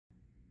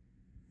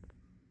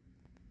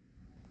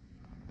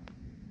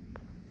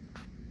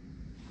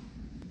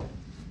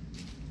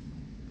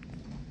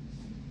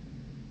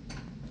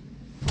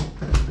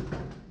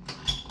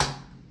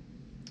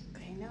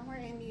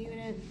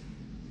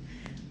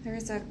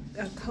There's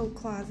a coat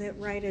closet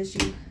right as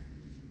you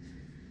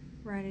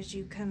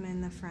come in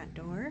the front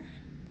door.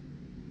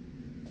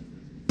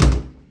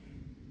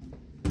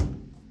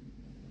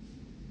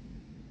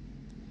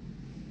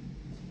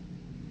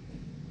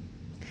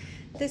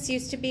 This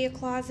used to be a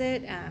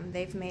closet.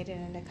 They've made it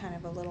into kind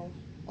of a little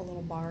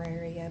bar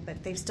area,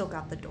 but they've still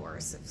got the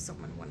doors if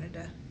someone wanted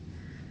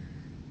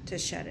to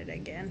shut it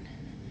again.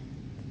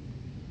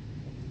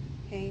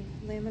 Okay,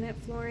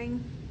 laminate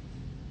flooring.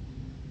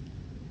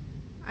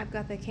 I've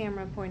got the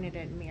camera pointed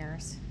at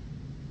mirrors.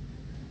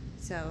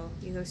 So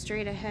you go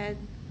straight ahead,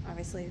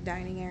 obviously the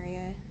dining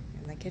area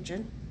and the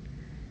kitchen.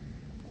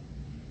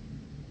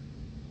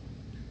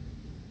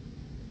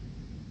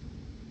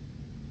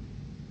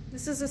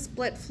 This is a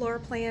split floor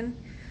plan,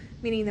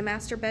 meaning the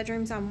master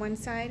bedroom's on one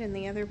side and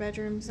the other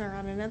bedrooms are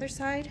on another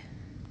side.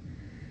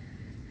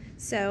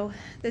 So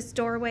this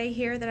doorway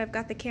here that I've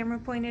got the camera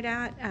pointed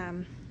at,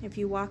 if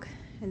you walk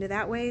into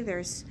that way,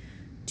 there's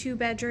 2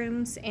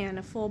 bedrooms and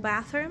a full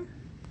bathroom.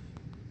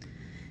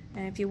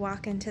 And if you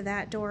walk into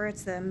that door,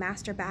 it's the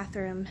master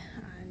bathroom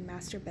and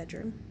master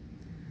bedroom.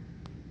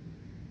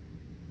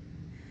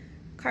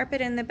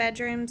 Carpet in the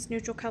bedrooms,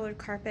 neutral colored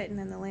carpet, and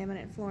then the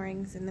laminate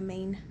floorings in the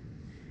main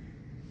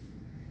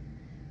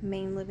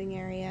living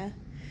area.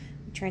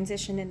 We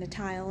transitioned into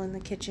tile in the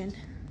kitchen.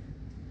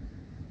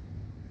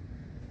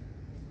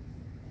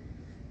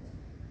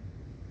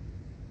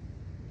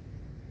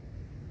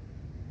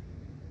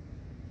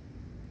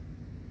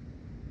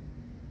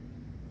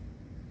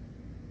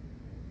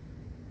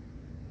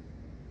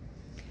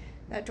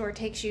 That door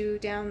takes you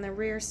down the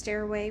rear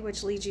stairway,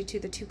 which leads you to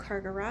the 2-car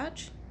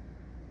garage.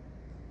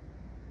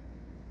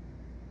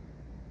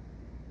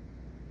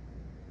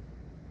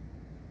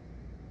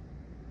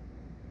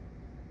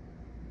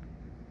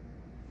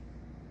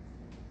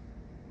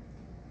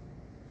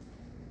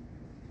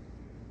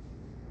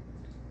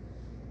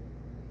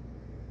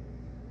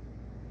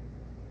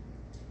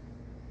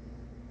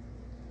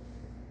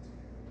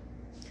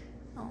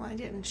 Oh, I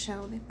didn't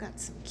show. They've got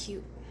some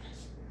cute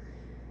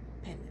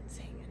pendants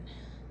hanging.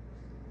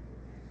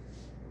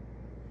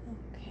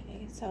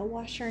 Okay, so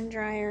washer and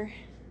dryer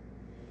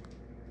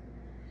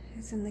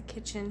is in the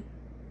kitchen.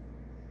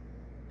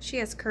 She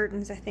has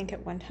curtains. I think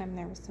at one time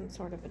there was some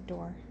sort of a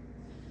door.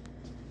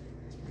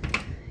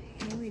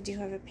 Okay, we do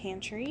have a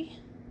pantry.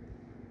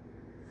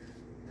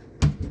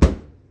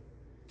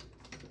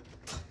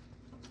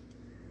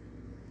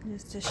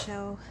 Just to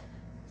show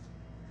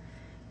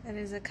that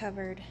is a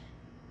covered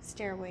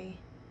stairway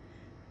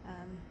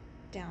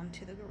down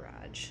to the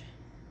garage,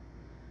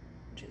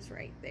 which is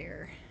right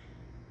there.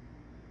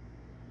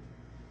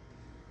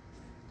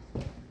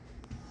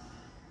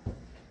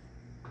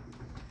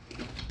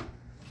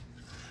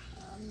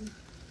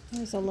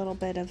 There's a little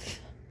bit of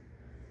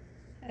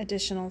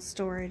additional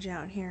storage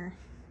out here.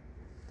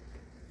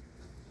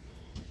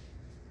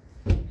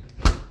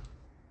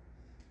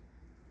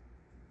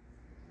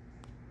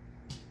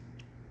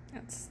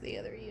 That's the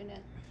other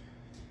unit.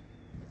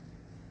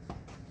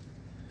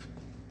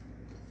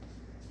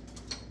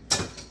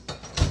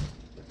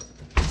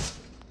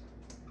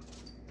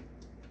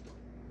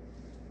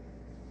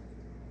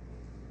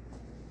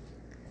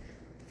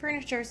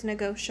 Furniture is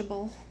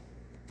negotiable.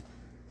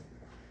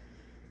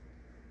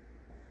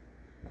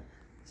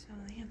 So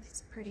they have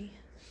these pretty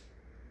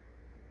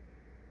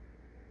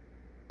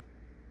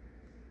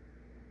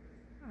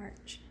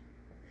arch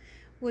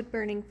wood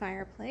burning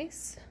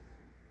fireplace.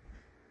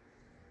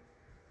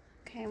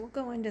 Okay, we'll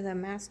go into the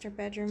master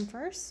bedroom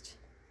first.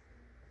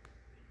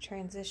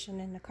 Transition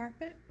into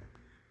carpet.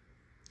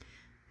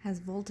 Has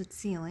vaulted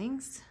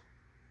ceilings.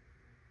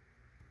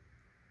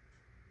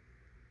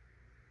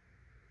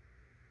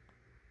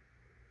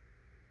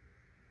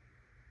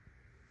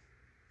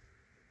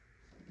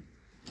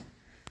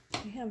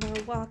 We have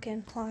our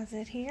walk-in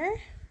closet here.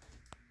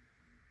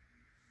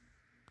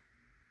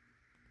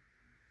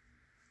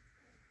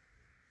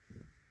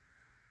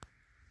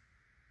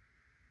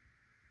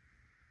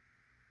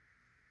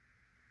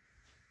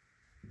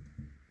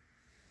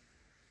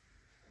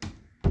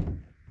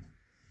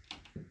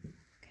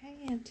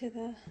 Okay, into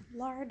the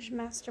large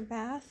master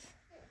bath.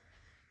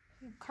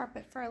 We have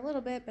carpet for a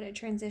little bit, but it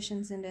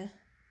transitions into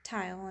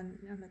tile and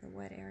under the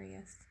wet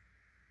areas.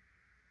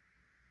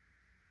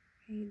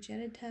 Okay,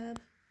 jetted tub.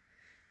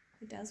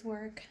 It does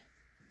work.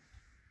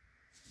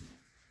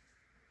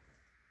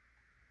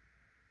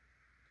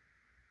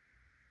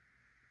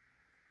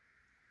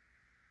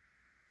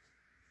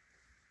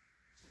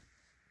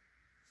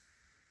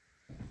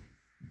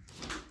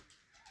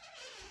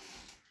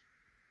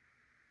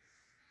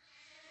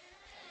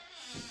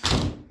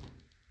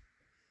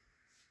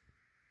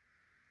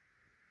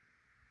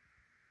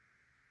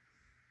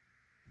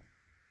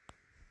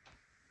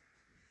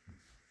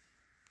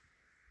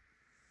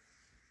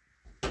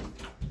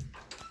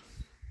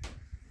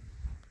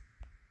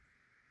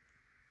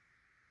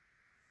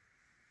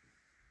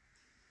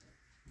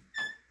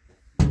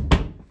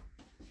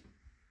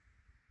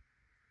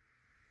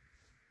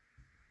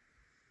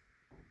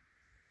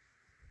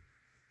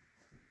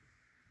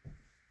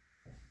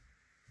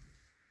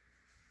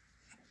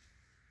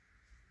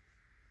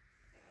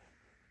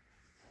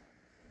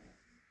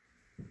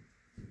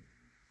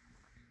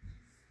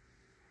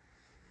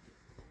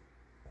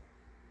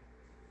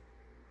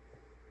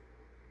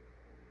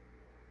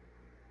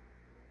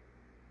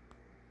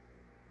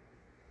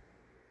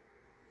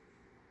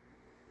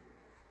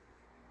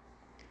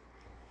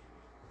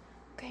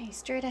 Okay,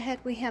 straight ahead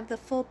we have the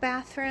full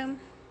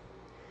bathroom.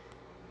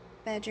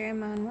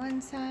 Bedroom on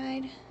one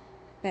side,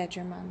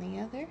 bedroom on the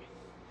other.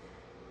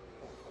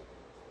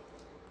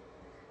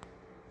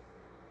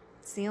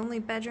 It's the only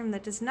bedroom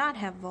that does not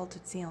have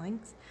vaulted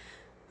ceilings,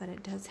 but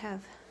it does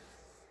have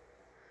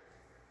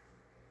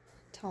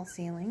tall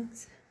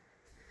ceilings.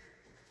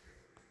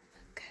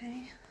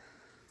 Okay,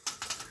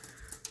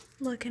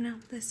 looking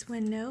out this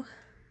window.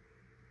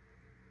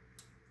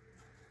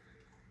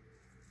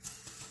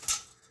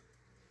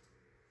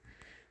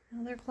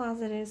 Now their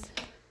closet is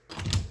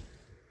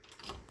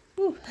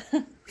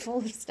full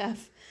of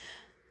stuff,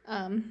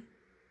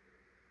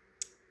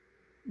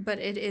 but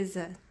it is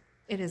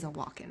a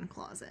walk-in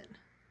closet.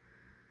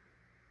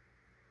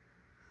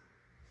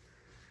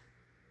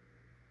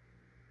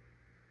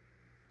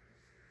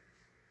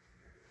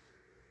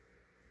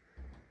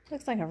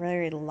 Looks like a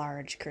very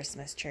large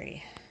Christmas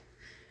tree.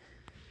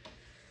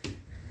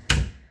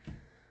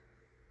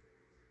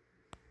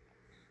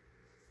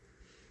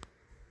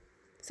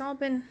 It's all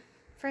been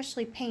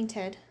freshly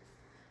painted,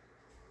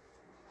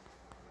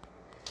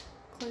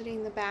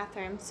 including the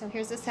bathroom. So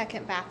here's the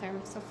second bathroom.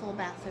 It's a full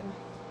bathroom.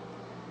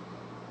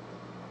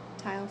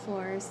 Tile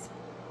floors.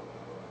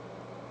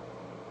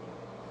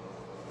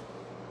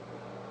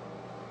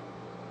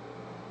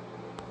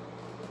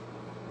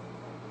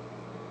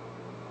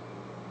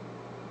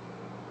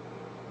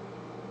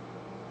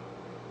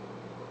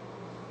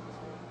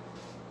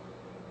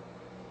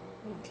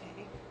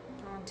 Okay,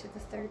 on to the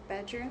third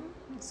bedroom.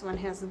 This one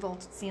has the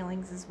vaulted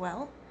ceilings as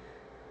well.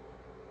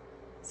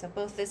 So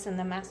both this and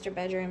the master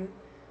bedroom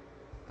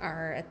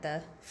are at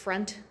the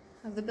front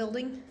of the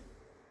building.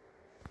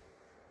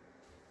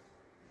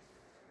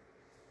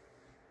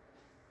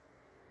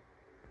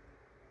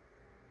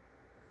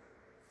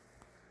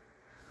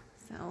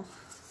 So,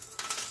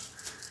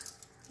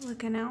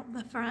 looking out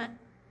the front.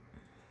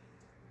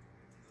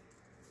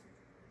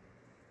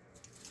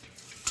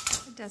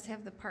 It does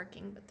have the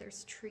parking, but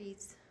there's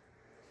trees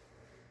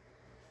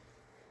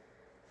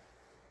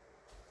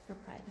for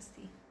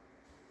privacy.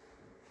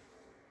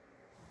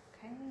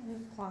 Okay,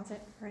 and a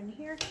closet right in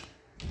here.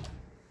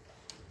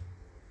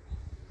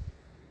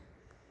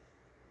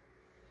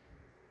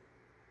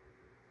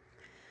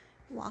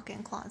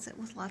 Walk-in closet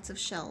with lots of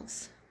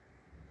shelves.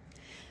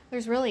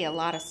 There's really a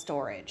lot of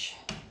storage.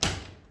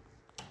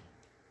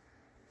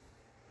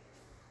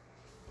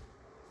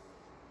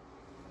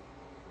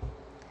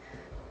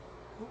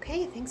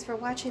 Okay, thanks for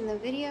watching the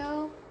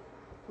video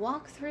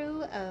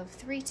walkthrough of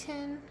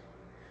 310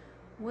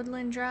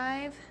 Woodland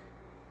Drive,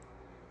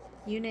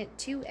 Unit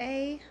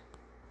 2A,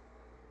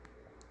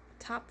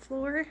 top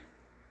floor.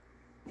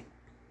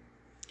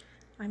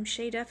 I'm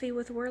Shay Duffy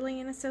with Worley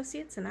 &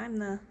 Associates, and I'm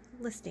the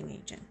listing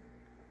agent.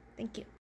 Thank you.